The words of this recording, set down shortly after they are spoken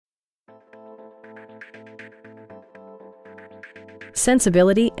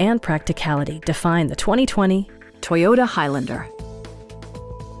Sensibility and practicality define the 2020 Toyota Highlander.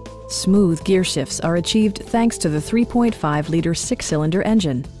 Smooth gear shifts are achieved thanks to the 3.5-liter six-cylinder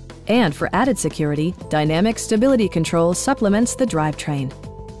engine. And for added security, dynamic stability control supplements the drivetrain.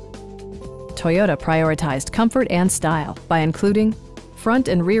 Toyota prioritized comfort and style by including front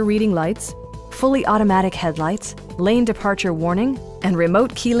and rear reading lights, fully automatic headlights, lane departure warning, and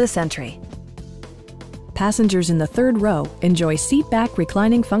remote keyless entry. Passengers in the third row enjoy seat-back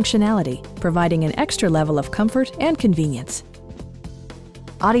reclining functionality, providing an extra level of comfort and convenience.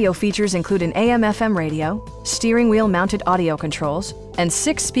 Audio features include an AM/FM radio, steering wheel mounted audio controls, and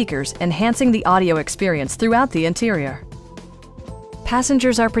 6 speakers enhancing the audio experience throughout the interior.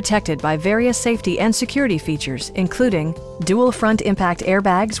 Passengers are protected by various safety and security features, including dual front impact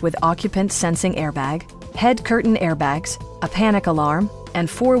airbags with occupant sensing airbag, head curtain airbags, a panic alarm, and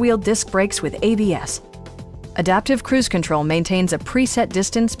 4-wheel disc brakes with ABS. Adaptive Cruise Control maintains a preset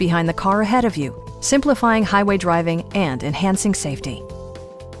distance behind the car ahead of you, simplifying highway driving and enhancing safety.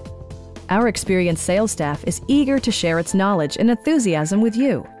 Our experienced sales staff is eager to share its knowledge and enthusiasm with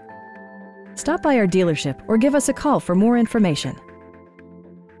you. Stop by our dealership or give us a call for more information.